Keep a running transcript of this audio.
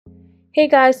Hey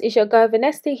guys, it's your girl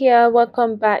Vanessa here.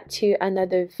 Welcome back to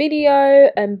another video.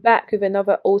 I'm back with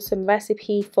another awesome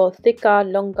recipe for thicker,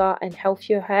 longer and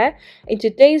healthier hair. In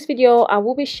today's video, I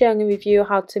will be sharing with you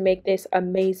how to make this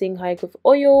amazing hair growth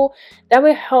oil that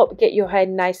will help get your hair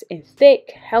nice and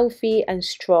thick, healthy and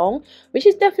strong, which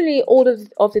is definitely all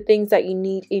of the things that you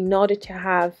need in order to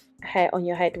have hair on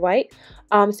your head, right?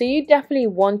 So you definitely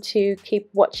want to keep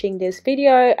watching this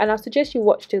video, and I suggest you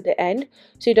watch till the end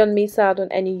so you don't miss out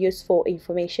on any useful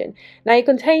information. Now it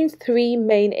contains 3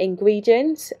 main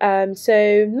ingredients,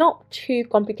 so not too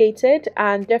complicated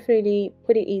and definitely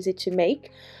pretty easy to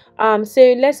make.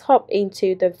 So let's hop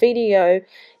into the video.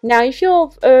 Now if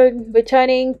you're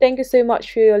returning, thank you so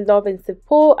much for your love and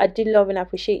support. I do love and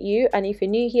appreciate you, and if you're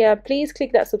new here, please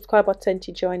click that subscribe button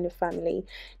to join the family.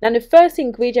 Now the first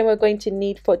ingredient we're going to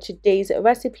need for today's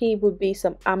recipe would be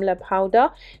some amla powder.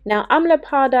 Now amla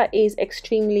powder is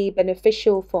extremely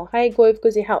beneficial for hair growth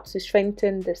because it helps to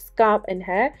strengthen the scalp and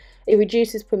hair. It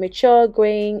reduces premature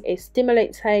graying, it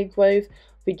stimulates hair growth,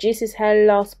 reduces hair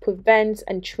loss, prevents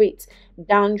and treats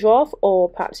dandruff or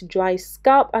perhaps dry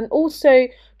scalp, and also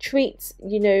treats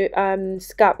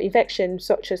scalp infections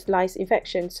such as lice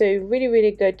infection. So really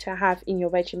good to have in your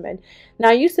regimen. Now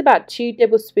I used about 2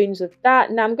 tablespoons of that.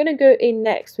 Now I'm going to go in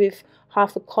next with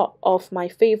half a cup of my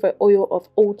favorite oil of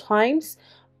all times,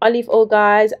 olive oil.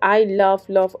 Guys, I love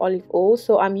olive oil,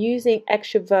 so I'm using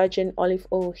extra virgin olive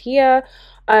oil here.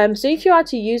 So if you are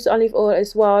to use olive oil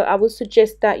as well, I would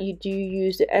suggest that you do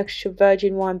use the extra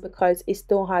virgin one because it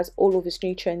still has all of its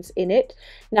nutrients in it.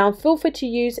 Now feel free to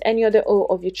use any other oil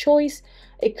of your choice.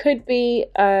 It could be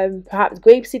perhaps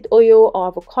grapeseed oil or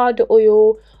avocado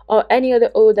oil or any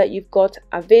other oil that you've got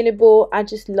available. I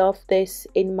just love this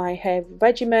in my hair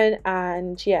regimen,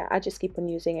 and yeah, I just keep on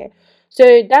using it.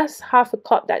 So that's half a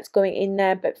cup that's going in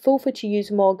there, but feel free to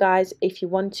use more, guys, if you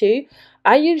want to.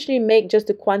 I usually make just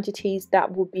the quantities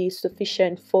that will be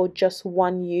sufficient for just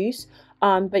one use,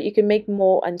 but you can make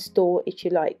more and store if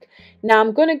you like. Now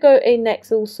I'm going to go in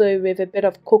next also with a bit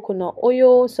of coconut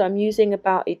oil, so I'm using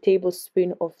about a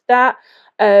tablespoon of that.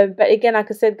 But again, like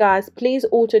I said, guys, please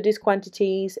alter these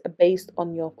quantities based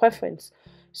on your preference.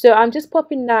 So I'm just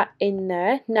popping that in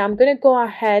there. Now I'm going to go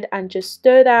ahead and just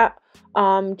stir that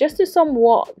just to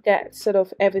somewhat get sort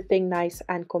of everything nice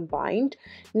and combined.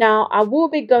 Now I will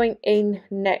be going in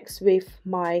next with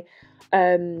my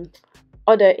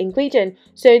other ingredient.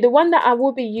 So the one that I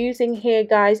will be using here,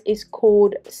 guys, is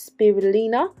called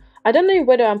spirulina. I don't know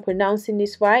whether I'm pronouncing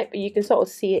this right, but you can sort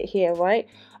of see it here, right?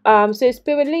 So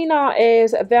spirulina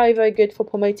is very good for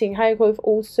promoting hair growth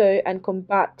also, and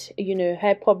combat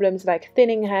hair problems like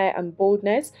thinning hair and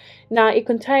baldness. Now it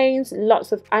contains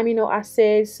lots of amino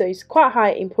acids, so it's quite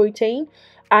high in protein,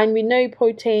 and we know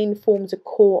protein forms the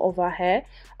core of our hair,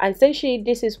 and essentially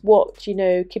this is what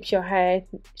keeps your hair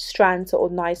strands all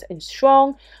nice and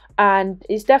strong, and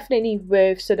it's definitely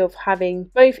worth sort of having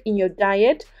both in your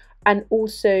diet and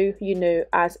also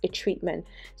as a treatment.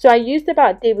 So I used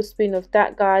about a tablespoon of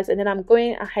that, guys, and then I'm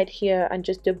going ahead here and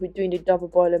just doing the double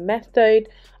boiler method,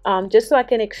 just so I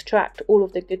can extract all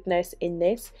of the goodness in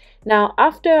this. Now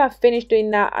after I finished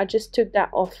doing that, I just took that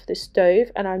off the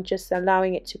stove and I'm just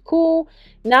allowing it to cool.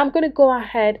 Now I'm going to go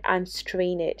ahead and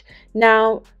strain it.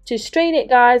 Now to strain it,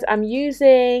 guys, I'm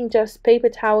using just paper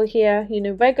towel here,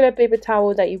 regular paper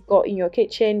towel that you've got in your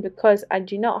kitchen, because I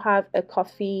do not have a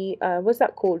coffee what's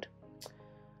that called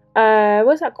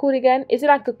again? Is it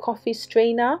like a coffee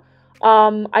strainer?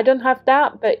 I don't have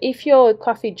that, but if you're a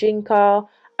coffee drinker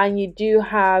and you do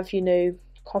have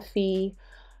coffee,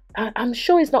 I'm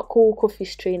sure it's not called coffee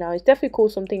strainer, it's definitely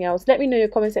called something else. Let me know in the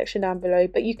comment section down below,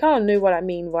 but you kind of know what I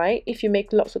mean, right? If you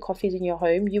make lots of coffees in your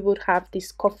home, you would have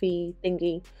this coffee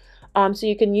thingy, so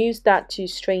you can use that to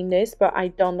strain this, but I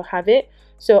don't have it,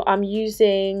 so I'm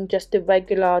using just the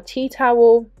regular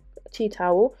paper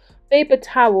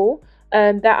towel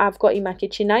that I've got in my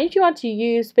kitchen. Now if you want to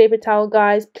use paper towel,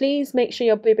 guys, please make sure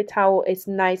your paper towel is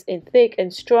nice and thick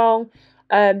and strong.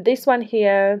 This one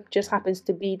here just happens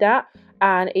to be that,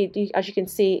 and it, as you can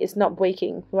see, it's not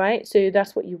breaking, right? So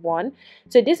that's what you want.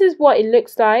 So this is what it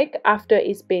looks like after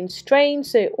it's been strained.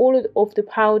 So all of the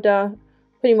powder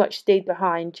pretty much stayed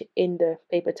behind in the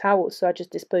paper towel, so I just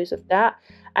disposed of that,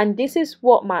 and this is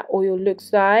what my oil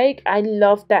looks like. I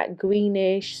love that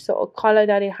greenish sort of color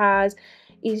that it has.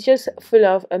 It's just full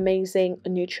of amazing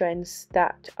nutrients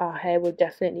that our hair will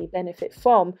definitely benefit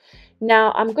from.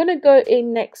 Now I'm going to go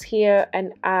in next here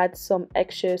and add some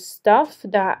extra stuff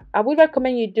that I would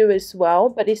recommend you do as well,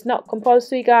 but it's not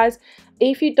compulsory, guys.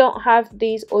 If you don't have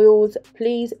these oils,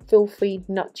 please feel free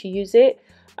not to use it.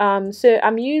 So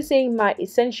I'm using my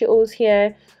essential oils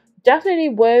here. definitely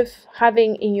worth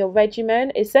having in your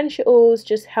regimen. Essential oils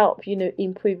just help, you know,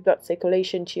 improve blood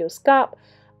circulation to your scalp,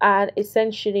 and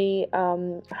essentially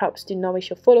helps to nourish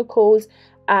your follicles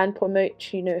and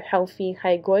promote, you know, healthy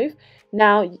hair growth.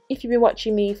 Now, if you've been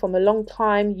watching me from a long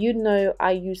time, you know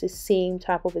I use the same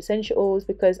type of essential oils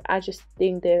because I just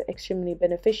think they're extremely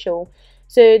beneficial.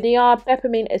 So they are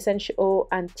peppermint essential oil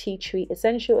and tea tree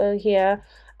essential oil here.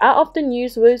 I often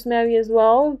use rosemary as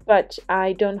well, but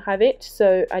I don't have it,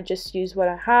 so I just use what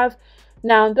I have.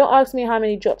 Now, don't ask me how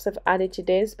many drops I've added to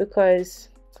this because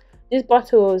these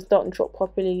bottles don't drop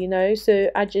properly, you know, so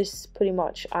I just pretty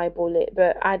much eyeball it,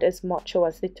 but add as much or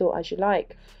as little as you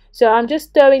like. So I'm just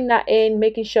stirring that in,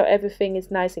 making sure everything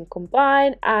is nice and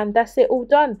combined, and that's it, all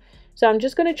done. So I'm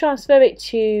just going to transfer it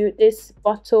to this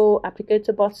bottle,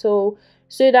 applicator bottle,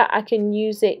 so that I can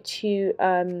use it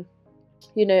to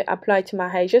you know, apply to my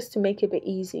hair, just to make it a bit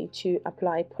easy to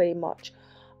apply pretty much.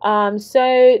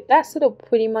 So that's sort of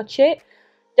pretty much it.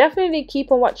 Definitely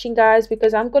keep on watching, guys,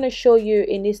 because I'm going to show you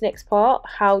in this next part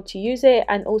how to use it,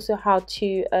 and also how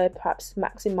to perhaps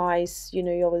maximize, you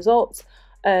know, your results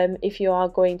if you are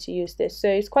going to use this. So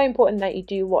it's quite important that you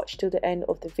do watch till the end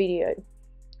of the video.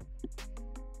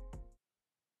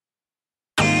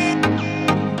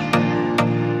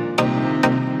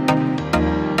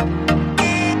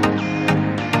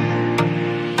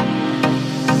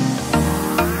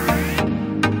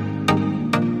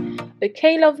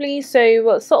 Okay, lovely, so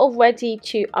we're sort of ready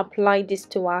to apply this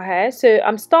to our hair. So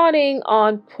I'm starting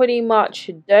on pretty much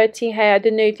dirty hair. I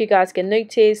don't know if you guys can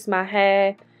notice my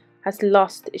hair has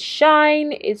lost its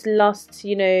shine, it's lost,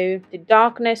 you know, the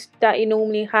darkness that it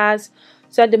normally has.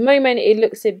 So at the moment it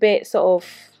looks a bit sort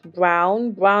of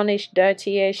brownish,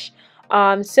 dirtyish.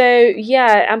 So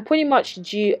yeah, I'm pretty much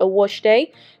due a wash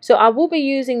day, so I will be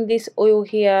using this oil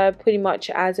here pretty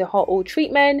much as a hot oil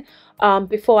treatment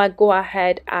before I go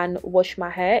ahead and wash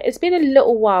my hair. It's been a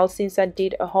little while since I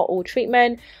did a hot oil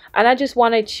treatment, and I just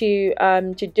wanted to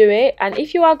do it. And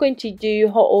if you are going to do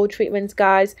hot oil treatments,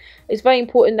 guys, it's very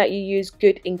important that you use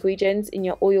good ingredients in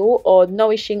your oil, or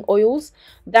nourishing oils,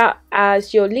 that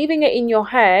as you're leaving it in your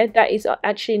hair, that is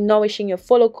actually nourishing your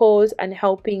follicles and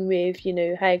helping with, you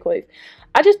know, hair growth.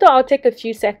 I just thought I'll take a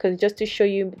few seconds just to show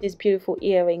you these beautiful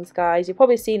earrings, guys. You've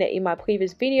probably seen it in my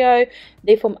previous video.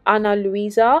 They're from Ana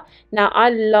Luisa. Now, I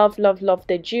love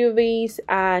the jewelries,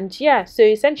 and yeah, so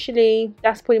essentially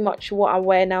that's pretty much what I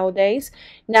wear nowadays.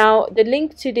 Now, the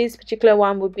link to this particular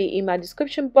one will be in my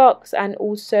description box, and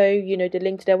also, you know, the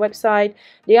link to their website.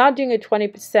 They are doing a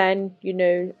 20%, you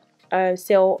know,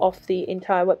 sale off the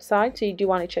entire website, so you do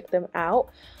want to check them out.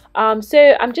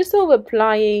 So I'm just sort of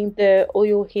applying the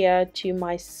oil here to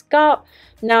my scalp.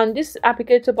 Now, this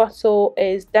applicator bottle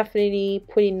is definitely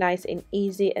pretty nice and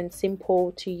easy and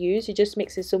simple to use. It just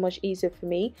makes it so much easier for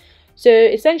me. So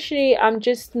essentially, I'm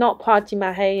just not parting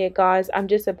my hair here, guys. I'm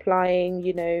just applying,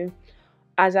 you know,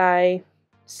 as I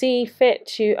see fit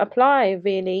to apply,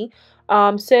 really.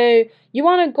 So you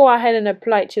want to go ahead and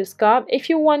apply it to your scalp. If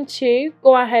you want to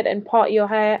go ahead and part your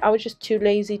hair, I was just too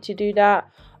lazy to do that.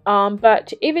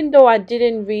 But even though I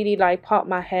didn't really like part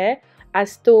my hair, I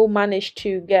still managed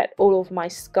to get all of my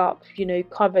scalp, you know,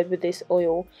 covered with this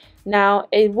oil. Now,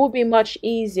 it will be much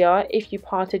easier if you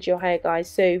parted your hair, guys,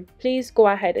 so please go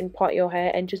ahead and part your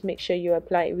hair and just make sure you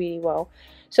apply it really well.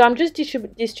 So I'm just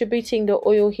distributing the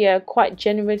oil here quite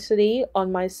generously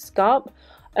on my scalp,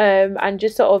 and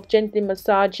just sort of gently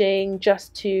massaging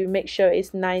just to make sure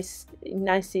it's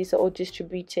nicely sort of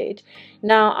distributed.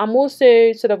 Now, I'm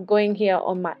also sort of going here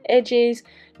on my edges.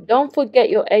 Don't forget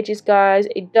your edges, guys.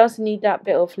 It does need that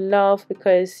bit of love,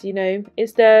 because, you know,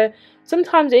 it's the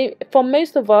sometimes for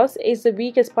most of us, it's the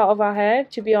weakest part of our hair,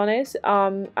 to be honest,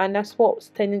 and that's what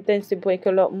tends to break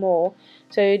a lot more.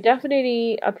 So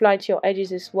definitely apply to your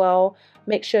edges as well.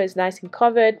 Make sure it's nice and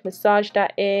covered. Massage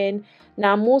that in.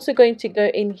 Now, I'm also going to go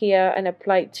in here and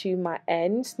apply it to my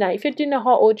ends. Now, if you're doing a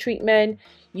hot oil treatment,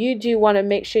 you do want to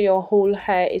make sure your whole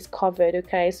hair is covered,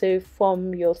 okay? So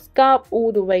from your scalp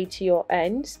all the way to your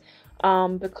ends,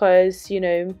 because, you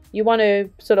know, you want to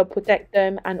sort of protect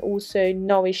them and also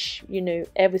nourish, you know,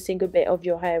 every single bit of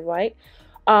your hair, right?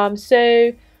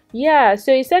 So yeah,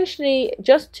 so essentially,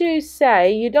 just to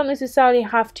say, you don't necessarily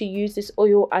have to use this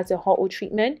oil as a hot oil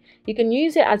treatment. You can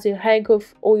use it as a hair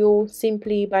growth oil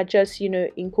simply by just, you know,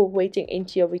 incorporating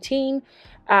into your routine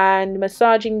and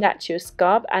massaging that to your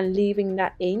scalp and leaving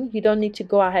that in. You don't need to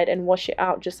go ahead and wash it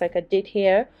out just like I did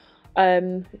here.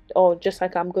 or just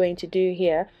like I'm going to do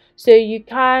here. So you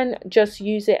can just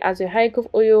use it as a hair growth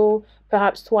oil,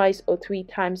 perhaps twice or 3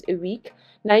 times a week.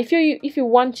 Now if you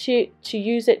want to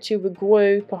use it to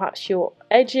regrow perhaps your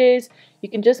edges, you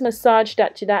can just massage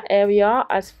that to that area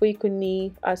as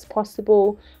frequently as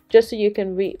possible, just so you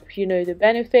can reap, you know, the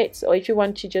benefits. Or if you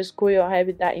want to just grow your hair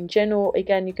with that in general,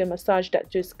 again, you can massage that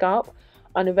to your scalp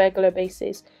on a regular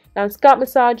basis. Now scalp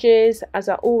massages, as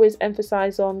I always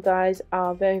emphasize on, guys,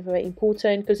 are very, very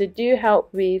important because they do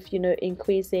help with, you know,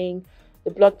 increasing the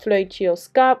blood flow to your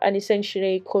scalp and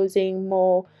essentially causing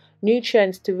more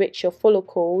nutrients to reach your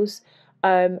follicles,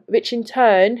 which in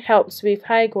turn helps with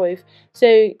hair growth.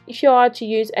 So if you are to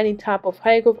use any type of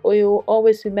hair growth oil,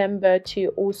 always remember to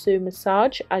also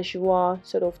massage as you are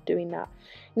sort of doing that.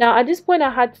 Now at this point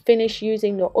I had finished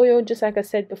using the oil. Just like I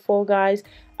said before, guys,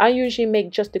 I usually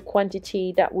make just the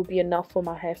quantity that would be enough for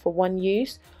my hair for one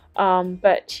use.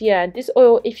 But yeah, this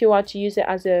oil, if you are to use it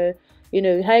as a, you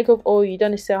know, hair growth oil, you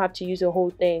don't necessarily have to use the whole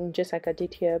thing just like I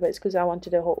did here, but it's because I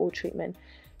wanted a whole oil treatment.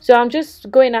 So I'm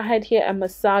just going ahead here and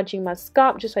massaging my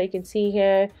scalp, just so you can see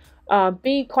here.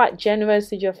 Be quite generous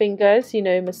with your fingers, you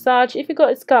know, massage. If you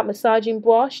got a scalp massaging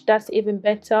brush, that's even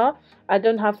better. I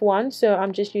don't have one, so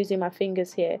I'm just using my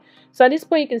fingers here. So at this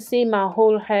point you can see my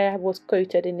whole hair was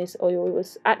coated in this oil. It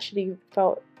was actually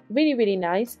felt really, really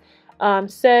nice.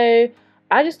 So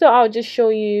I just thought I would just show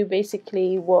you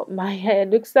basically what my hair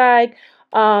looks like.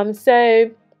 So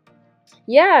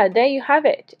yeah, there you have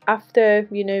it after,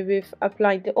 you know, we've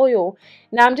applied the oil.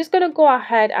 Now I'm just going to go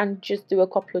ahead and just do a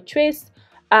couple of twists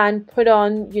and put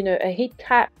on, you know, a heat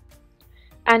cap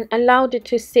and allowed it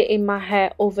to sit in my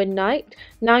hair overnight.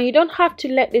 Now you don't have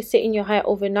to let this sit in your hair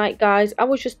overnight, guys. I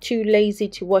was just too lazy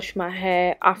to wash my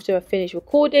hair after I finished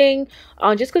recording,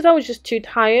 just because I was just too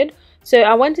tired. So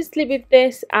I went to sleep with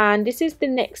this, and this is the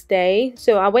next day.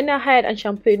 So I went ahead and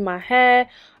shampooed my hair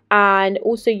and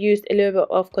also used a little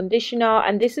bit of conditioner,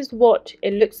 and this is what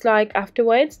it looks like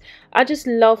afterwards. I just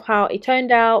love how it turned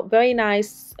out, very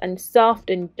nice and soft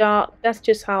and dark. That's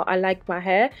just how I like my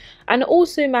hair. And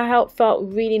also my hair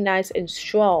felt really nice and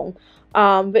strong,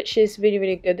 which is really,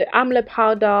 really good. The amla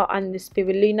powder and the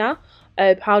spirulina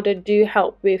powder do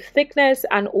help with thickness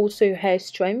and also hair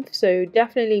strength, so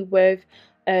definitely worth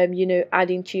you know,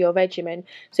 adding to your regimen.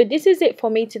 So this is it for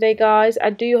me today, guys.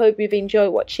 I do hope you've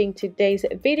enjoyed watching today's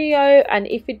video, and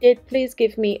if you did, please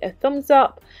give me a thumbs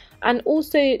up and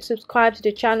also subscribe to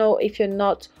the channel if you're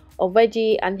not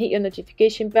already, and hit your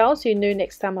notification bell so you know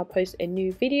next time I post a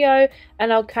new video,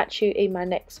 and I'll catch you in my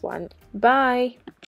next one. Bye.